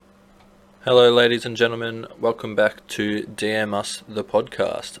Hello, ladies and gentlemen. Welcome back to DM Us, the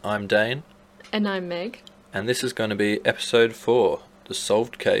podcast. I'm Dane, And I'm Meg. and this is going to be episode 4, The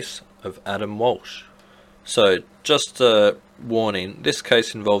Solved Case of Adam Walsh. So, just a warning, this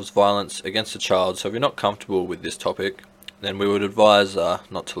case involves violence against a child, so if you're not comfortable with this topic, then we would advise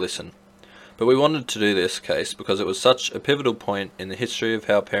not to listen. But we wanted to do this case because it was such a pivotal point in the history of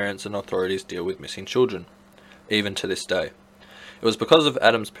how parents and authorities deal with missing children, even to this day. It was because of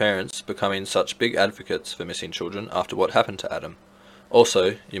Adam's parents becoming such big advocates for missing children after what happened to Adam.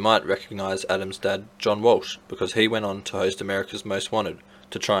 Also, you might recognise Adam's dad, John Walsh, because he went on to host America's Most Wanted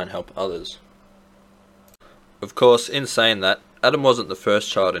to try and help others. Of course, in saying that, Adam wasn't the first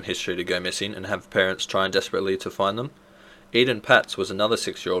child in history to go missing and have parents trying desperately to find them. Eden Patz was another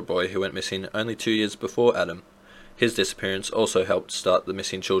 6-year-old boy who went missing only 2 years before Adam. His disappearance also helped start the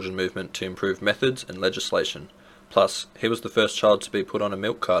missing children movement to improve methods and legislation. Plus, he was the first child to be put on a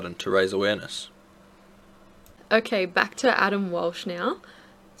milk carton to raise awareness. Okay, back to Adam Walsh now.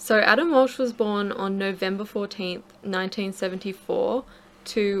 So Adam Walsh was born on November 14th, 1974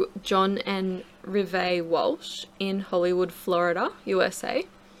 to John and Rive Walsh in Hollywood, Florida, USA.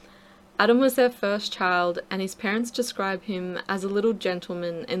 Adam was their first child, and his parents describe him as a little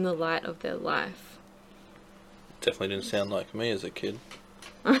gentleman in the light of their life. Definitely didn't sound like me as a kid.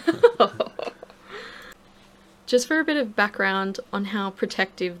 Just for a bit of background on how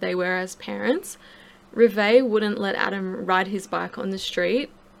protective they were as parents, Rive wouldn't let Adam ride his bike on the street,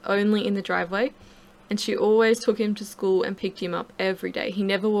 only in the driveway, and she always took him to school and picked him up every day. He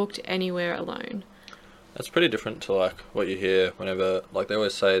never walked anywhere alone. That's pretty different to like what you hear whenever, like they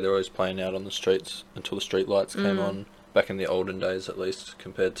always say they're always playing out on the streets until the street lights came on, back in the olden days at least,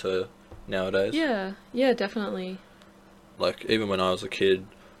 compared to nowadays. Yeah, definitely. Like even when I was a kid,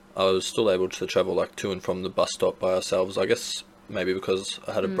 I was still able to travel like to and from the bus stop by ourselves. I guess maybe because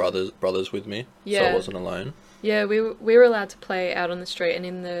I had brothers with me, so I wasn't alone. Yeah, we were allowed to play out on the street and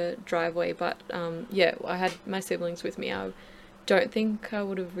in the driveway, but yeah, I had my siblings with me. I don't think I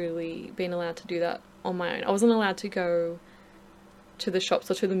would have really been allowed to do that on my own. I wasn't allowed to go to the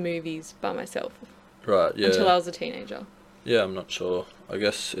shops or to the movies by myself. Right, yeah. Until I was a teenager. Yeah, I'm not sure. I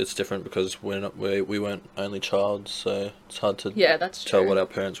guess it's different because we weren't only child, so it's hard to that's tell true. what our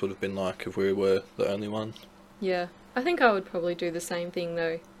parents would have been like if we were the only one. Yeah, I think I would probably do the same thing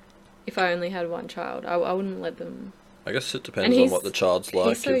though, if I only had one child. I wouldn't let them. I guess it depends on what the child's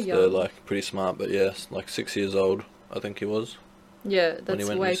like. So if they're young. like pretty smart, but yeah, like 6 years old, I think he was. Yeah, when he that's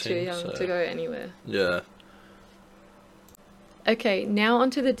went way missing, too young so to go anywhere. Yeah. Okay, now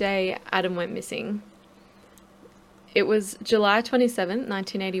onto the day Adam went missing. It was July 27th,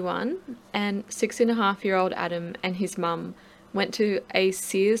 1981, and 6.5-year-old Adam and his mum went to a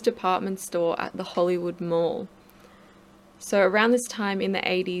Sears department store at the Hollywood Mall. So around this time in the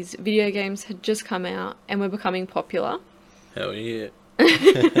 80s, video games had just come out and were becoming popular. Hell yeah.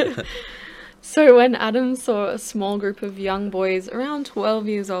 So when Adam saw a small group of young boys around 12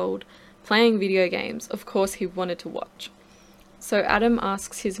 years old playing video games, of course he wanted to watch. So Adam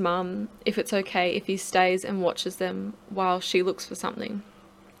asks his mum if it's okay if he stays and watches them while she looks for something.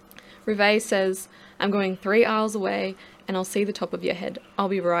 Rive says, "I'm going 3 aisles away and I'll see the top of your head. I'll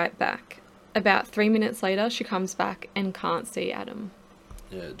be right back." About 3 minutes later, she comes back and can't see Adam.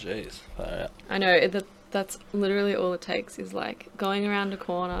 Yeah, jeez. I know, that's literally all it takes is like going around a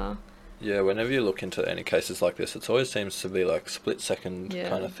corner. Yeah, whenever you look into any cases like this, it always seems to be like split-second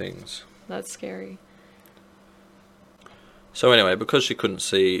kind of things. That's scary. So anyway, because she couldn't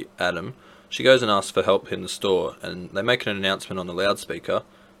see Adam, she goes and asks for help in the store, and they make an announcement on the loudspeaker,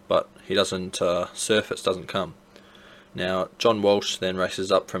 but he doesn't surface, doesn't come. Now, John Walsh then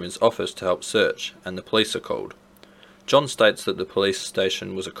races up from his office to help search, and the police are called. John states that the police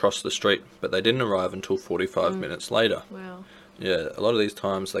station was across the street, but they didn't arrive until 45 minutes later. Wow. Yeah, a lot of these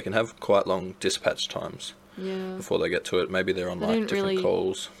times they can have quite long dispatch times before they get to it. Maybe they're on like different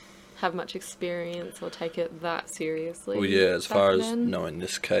calls. Have much experience or take it that seriously. Well, yeah, as far as then. knowing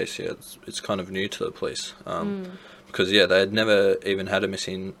this case, yeah, it's kind of new to the police. Because, yeah, they had never even had a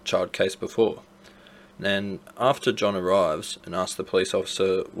missing child case before. And after John arrives and asks the police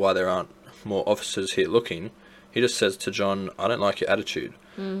officer why there aren't more officers here looking, he just says to John, "I don't like your attitude."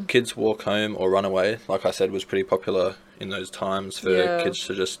 Kids walk home or run away, like I said, was pretty popular in those times for kids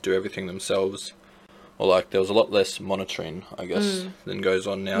to just do everything themselves. Or like there was a lot less monitoring, I guess, than goes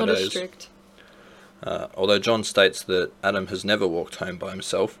on nowadays. Not as strict. Although John states that Adam has never walked home by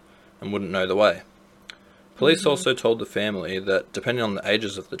himself and wouldn't know the way. Police also told the family that depending on the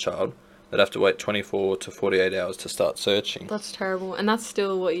ages of the child, they'd have to wait 24 to 48 hours to start searching. That's terrible. And that's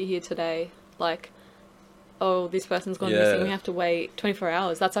still what you hear today. Like, oh, this person's gone Yeah. missing, we have to wait 24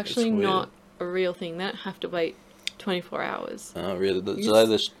 hours. That's actually weird. not a real thing. They don't have to wait 24 hours. Oh, really? Do You they s-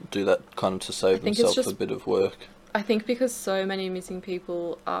 just do that kind of to save think it's themselves a just- bit of work? I think because so many missing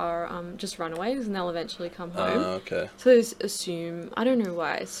people are just runaways and they'll eventually come home. Okay. So they just assume, I don't know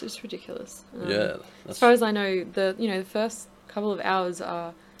why, it's just ridiculous. Yeah. As That's far as I know, the first couple of hours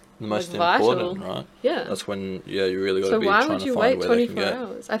are, the most vital. important, right? yeah. That's when, you really got to So be why trying would to you find wait where they can 24 get.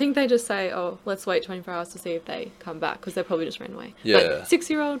 hours? I think they just say, oh, let's wait 24 hours to see if they come back, because they probably just ran away. Yeah. But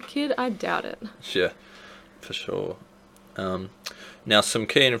 6-year-old kid, I doubt it. Yeah, for sure. Now, some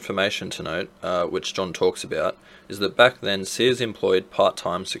key information to note, which John talks about, is that back then Sears employed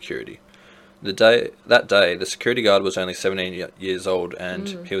part-time security. That day, the security guard was only 17 years old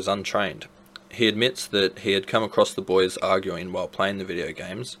and he was untrained. He admits that he had come across the boys arguing while playing the video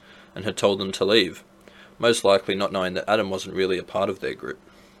games and had told them to leave, most likely not knowing that Adam wasn't really a part of their group.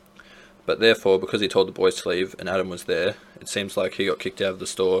 But therefore, because he told the boys to leave and Adam was there, it seems like he got kicked out of the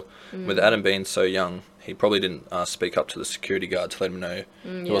store. With Adam being so young, he probably didn't speak up to the security guard to let him know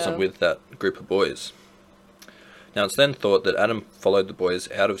he wasn't with that group of boys. Now, it's then thought that Adam followed the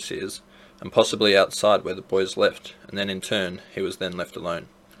boys out of Sears and possibly outside where the boys left, and then in turn, he was then left alone.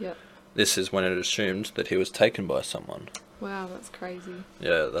 Yep. This is when it assumed that he was taken by someone. Wow, that's crazy.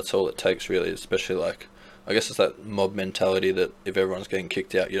 Yeah, that's all it takes, really, especially, like, I guess it's that mob mentality that if everyone's getting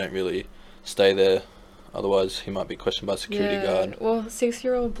kicked out, you don't really stay there. Otherwise, he might be questioned by a security guard. Well,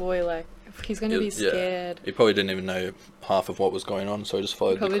 6-year-old boy, like, he's going to be Yeah. scared. He probably didn't even know half of what was going on, so he just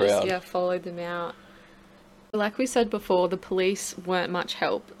followed Probably the crowd. just, followed them out. Like we said before, the police weren't much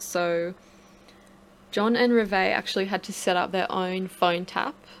help, so John and Reve actually had to set up their own phone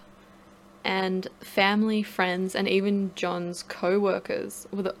tap, and family, friends, and even John's co-workers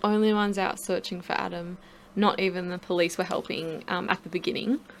were the only ones out searching for Adam. Not even the police were helping at the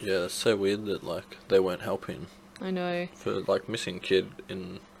beginning. Yeah, it's so weird that, like, they weren't helping. I know. For, like, missing kid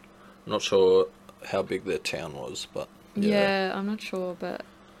in... I'm not sure how big their town was, but... Yeah, I'm not sure, but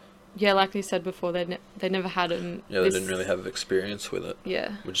yeah, like we said before, they never had him. Yeah, they didn't really have experience with it.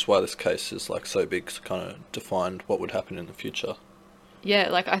 Yeah. Which is why this case is, like, so big, to kind of define what would happen in the future. Yeah,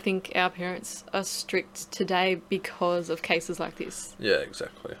 like, I think our parents are strict today because of cases like this. Yeah,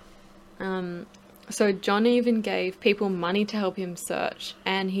 exactly. So John even gave people money to help him search,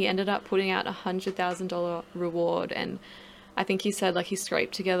 and he ended up putting out $100,000 reward, and I think he said, like, he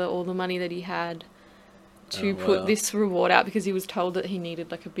scraped together all the money that he had to put this reward out because he was told that he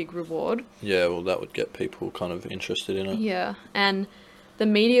needed, like, a big reward. Yeah, well, that would get people kind of interested in it. Yeah, and the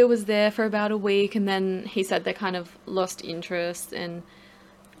media was there for about a week, and then he said they kind of lost interest, and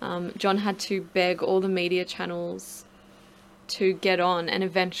John had to beg all the media channels to get on, and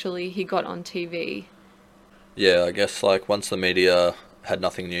eventually he got on TV. Yeah, I guess, like, once the media had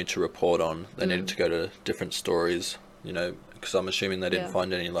nothing new to report on, they needed to go to different stories, you know, because I'm assuming they didn't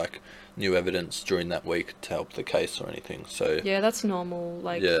find any, like, new evidence during that week to help the case or anything, so... Yeah, that's normal,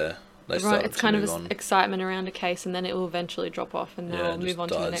 like... Yeah, they Right, started it's to kind of move on. excitement around a case, and then it will eventually drop off, and they'll it move just on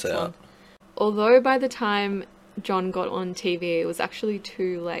to the dies next out. one. Although by the time John got on TV, it was actually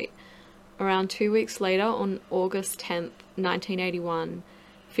too late. Around 2 weeks later, on August 10th, 1981,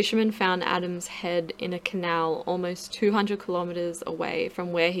 fishermen found Adam's head in a canal almost 200 kilometers away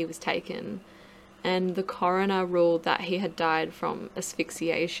from where he was taken, and the coroner ruled that he had died from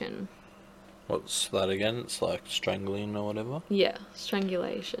asphyxiation. What's that again? It's like strangling or whatever? Yeah,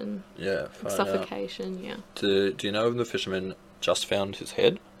 strangulation, Yeah, far out. suffocation, yeah. Do you know if the fisherman just found his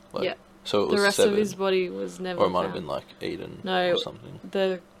head? Like, Yeah. So it was The rest 7, of his body was never or it might have found. been like eaten No, or something.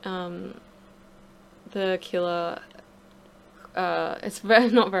 The killer, it's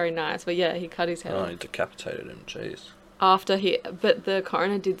not very nice, but yeah, he cut his head Oh, off. he decapitated him, jeez. But the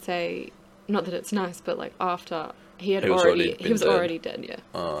coroner did say, not that it's nice, but like after he He was already he been was dead. already dead, yeah.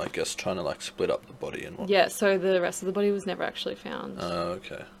 I guess trying to like split up the body and what. Yeah, so the rest of the body was never actually found. Oh,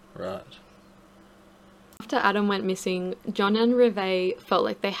 okay. Right. After Adam went missing, John and Reve felt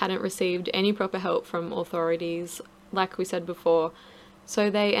like they hadn't received any proper help from authorities, like we said before. So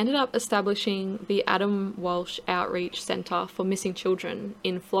they ended up establishing the Adam Walsh Outreach Center for Missing Children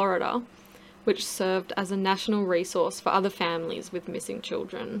in Florida, which served as a national resource for other families with missing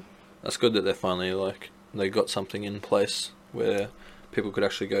children. That's good that they're finally like they got something in place where people could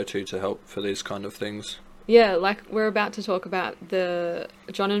actually go to help for these kind of things. Yeah, like we're about to talk about,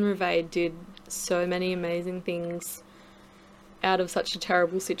 John and Reve did so many amazing things out of such a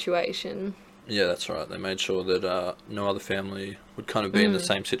terrible situation. Yeah, that's right. They made sure that no other family would kind of be in the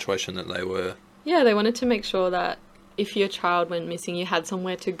same situation that they were. Yeah, they wanted to make sure that if your child went missing, you had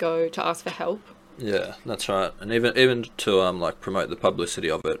somewhere to go to ask for help. Yeah, that's right. And even to like promote the publicity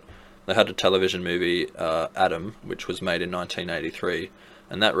of it, they had a television movie, Adam, which was made in 1983,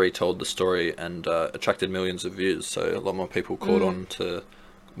 and that retold the story and attracted millions of views. So a lot more people caught on to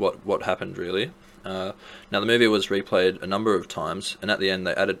what happened really. Now the movie was replayed a number of times, and at the end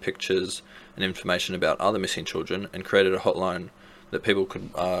they added pictures and information about other missing children and created a hotline that people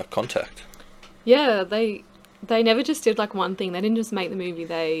could contact. Yeah, they never just did like one thing. They didn't just make the movie.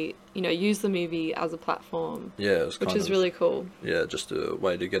 They, used the movie as a platform. Yeah, it was which is really cool. Yeah, just a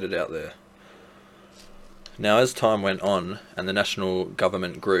way to get it out there. Now, as time went on and the national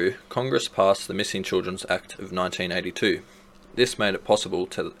government grew, Congress passed the Missing Children's Act of 1982. This made it possible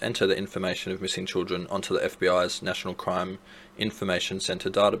to enter the information of missing children onto the FBI's National Crime Information Center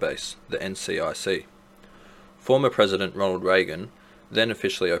database, the NCIC. Former President Ronald Reagan then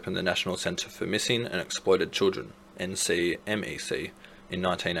officially opened the National Center for Missing and Exploited Children, NCMEC, in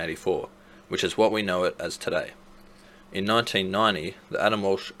 1984, which is what we know it as today. In 1990, the Adam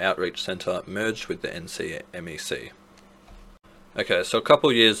Walsh Outreach Center merged with the NCMEC. Okay, so a couple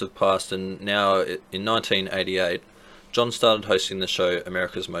of years have passed, and now in 1988, John started hosting the show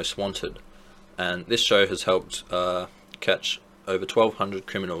America's Most Wanted, and this show has helped catch over 1,200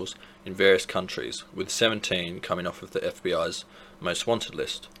 criminals in various countries, with 17 coming off of the FBI's Most Wanted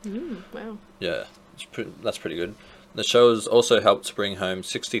list. Wow. Yeah, that's pretty good. The show has also helped bring home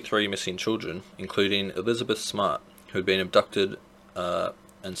 63 missing children, including Elizabeth Smart, who had been abducted,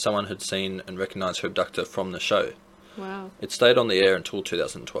 and someone had seen and recognised her abductor from the show. Wow. It stayed on the air until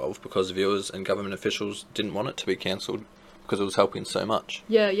 2012 because viewers and government officials didn't want it to be cancelled because it was helping so much.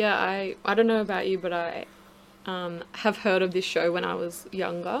 Yeah, I don't know about you, but I have heard of this show when I was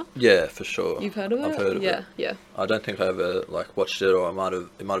younger. Yeah, for sure. You've heard of it? I've heard of it. Yeah. I don't think I ever watched it, or it might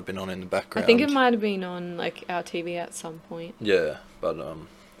have been on in the background. I think it might have been on our TV at some point. Yeah, but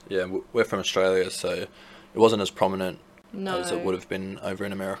yeah, we're from Australia, so it wasn't as prominent as it would have been over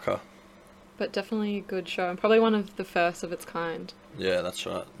in America. But definitely a good show, and probably one of the first of its kind. Yeah, that's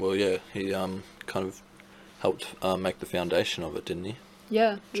right. Well, yeah, he kind of helped make the foundation of it, didn't he?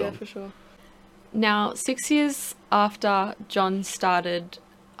 Yeah, John. Yeah, for sure. Now, 6 years after John started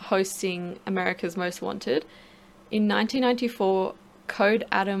hosting America's Most Wanted, in 1994, Code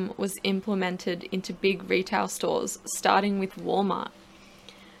Adam was implemented into big retail stores, starting with Walmart.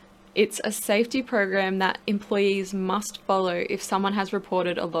 It's a safety program that employees must follow if someone has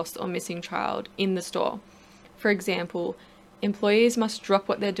reported a lost or missing child in the store. For example, employees must drop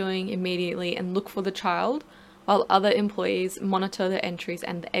what they're doing immediately and look for the child, while other employees monitor the entries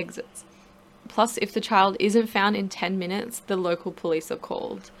and the exits. Plus, if the child isn't found in 10 minutes, the local police are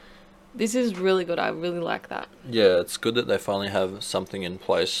called. This is really good. I really like that. Yeah, it's good that they finally have something in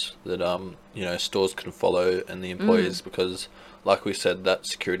place that stores can follow and the employees, because like we said, that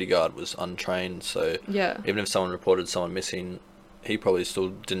security guard was untrained, so Yeah. even if someone reported someone missing, he probably still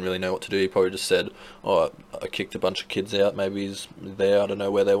didn't really know what to do. He probably just said, "Oh, I kicked a bunch of kids out, maybe he's there, I don't know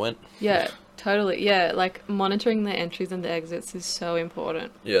where they went." Yeah, totally. Yeah, like monitoring the entries and the exits is so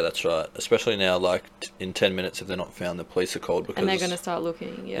important. Yeah, that's right. Especially now, like in 10 minutes, if they're not found, the police are called, because And they're going to start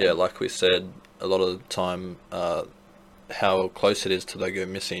looking, yeah. yeah, like we said, a lot of the time, how close it is till they go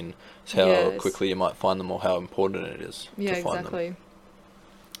missing is how Yes. quickly you might find them, or how important it is Yeah, to find exactly. them.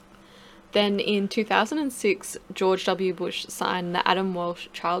 Then in 2006, George W. Bush signed the Adam Walsh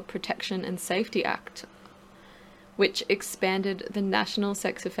Child Protection and Safety Act, which expanded the National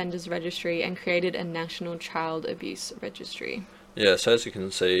Sex Offenders Registry and created a National Child Abuse Registry. Yeah, so as you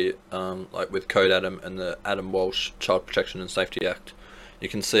can see, like with Code Adam and the Adam Walsh Child Protection and Safety Act, you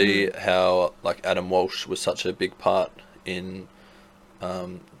can see how like Adam Walsh was such a big part in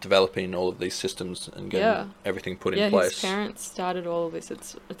developing all of these systems and getting everything put in place. His parents started all of this.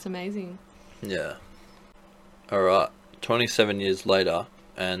 It's amazing. Yeah. Alright, 27 years later,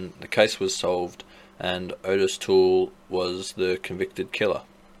 and the case was solved, and Otis Toole was the convicted killer.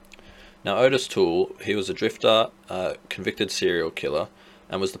 Now, Otis Toole, he was a drifter, convicted serial killer,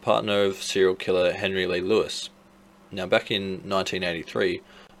 and was the partner of serial killer Henry Lee Lewis. Now, back in 1983,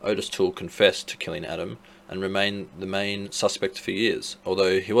 Otis Toole confessed to killing Adam and remained the main suspect for years,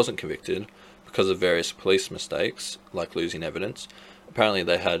 although he wasn't convicted because of various police mistakes, like losing evidence. Apparently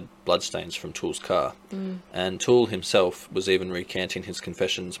they had bloodstains from Toole's car, and Toole himself was even recanting his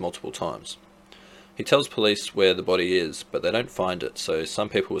confessions multiple times. He tells police where the body is, but they don't find it, so some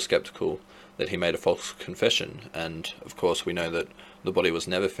people were skeptical that he made a false confession, and of course we know that the body was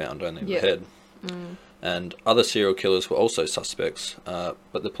never found, only the head. And other serial killers were also suspects,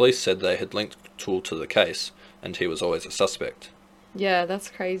 but the police said they had linked Toole to the case, and he was always a suspect. Yeah,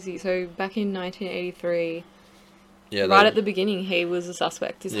 that's crazy. So back in 1983, Yeah, right at the beginning, he was a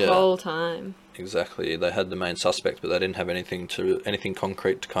suspect this whole time. exactly. They had the main suspect, but they didn't have anything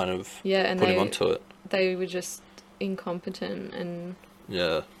concrete to kind of Yeah, and put him onto it. they were just incompetent and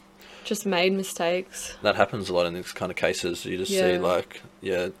Yeah, just made mistakes. that happens a lot in these kind of cases. You just see, Yeah. like,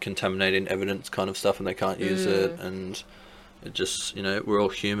 contaminating evidence kind of stuff, and they can't use it, and it just, we're all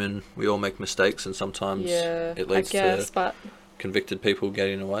human. We all make mistakes, and sometimes Yeah, it leads I guess, to but convicted people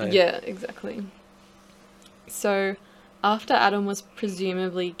getting away. yeah, exactly. So, after Adam was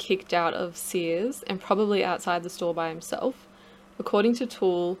presumably kicked out of Sears and probably outside the store by himself, according to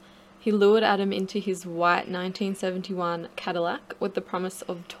Toole, he lured Adam into his white 1971 Cadillac with the promise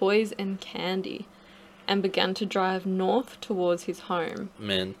of toys and candy and began to drive north towards his home.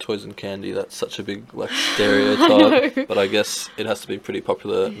 Man, toys and candy, that's such a big, like, stereotype. know. But I guess it has to be a pretty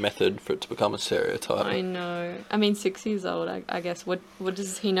popular method for it to become a stereotype. I know. I mean, 6 years old, I guess. What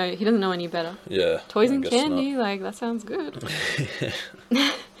does he know? He doesn't know any better. Yeah. Toys I and guess candy, like, that sounds good.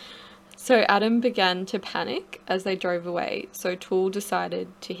 So Adam began to panic as they drove away, so Toole decided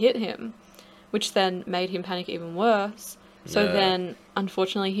to hit him, which then made him panic even worse. So Yeah. then,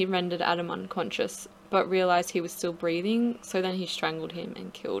 unfortunately, he rendered Adam unconscious, but realised he was still breathing, so then he strangled him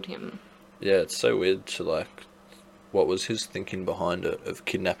and killed him. Yeah, it's so weird to, like, what was his thinking behind it of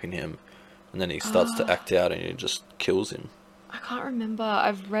kidnapping him, and then he starts to act out and he just kills him. I can't remember.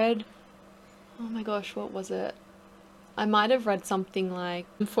 I've read... Oh my gosh, what was it? I might have read something like,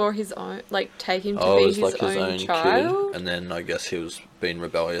 for his own, like, take him to Oh, be it was his like his own own child. kid, and then I guess he was being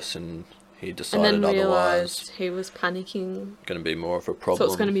rebellious and he And decided then otherwise. realised he was panicking, Going to be more of a so problem.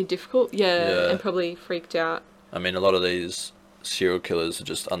 it's going to be difficult. Yeah, Yeah. and probably freaked out. I mean, a lot of these serial killers are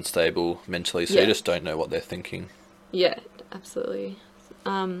just unstable mentally, so Yeah. you just don't know what they're thinking. Yeah, absolutely.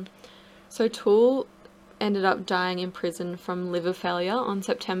 So Toole ended up dying in prison from liver failure on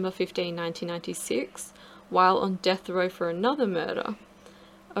September 15, 1996, while on death row for another murder.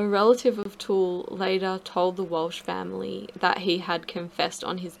 A relative of Toole later told the Walsh family that he had confessed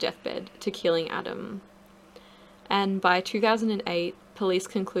on his deathbed to killing Adam. And by 2008, police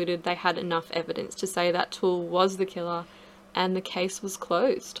concluded they had enough evidence to say that Toole was the killer, and the case was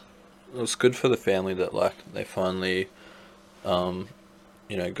closed. It was good for the family that, like, they finally,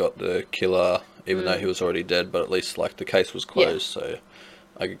 got the killer, even though he was already dead, but at least, like, the case was closed, so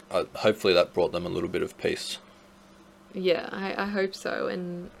I hopefully that brought them a little bit of peace. Yeah, I hope so,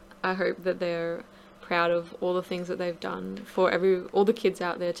 and I hope that they're proud of all the things that they've done for all the kids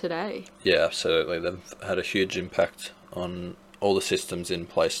out there today. Yeah, absolutely. They've had a huge impact on all the systems in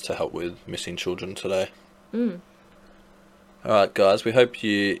place to help with missing children today. Alright, guys, we hope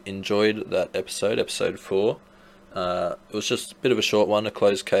you enjoyed that episode 4. It was just a bit of a short one, a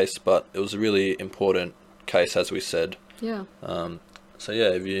closed case, but it was a really important case, as we said. Yeah. So yeah,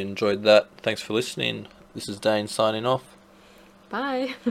 if you enjoyed that, thanks for listening. This is Dane signing off. Bye.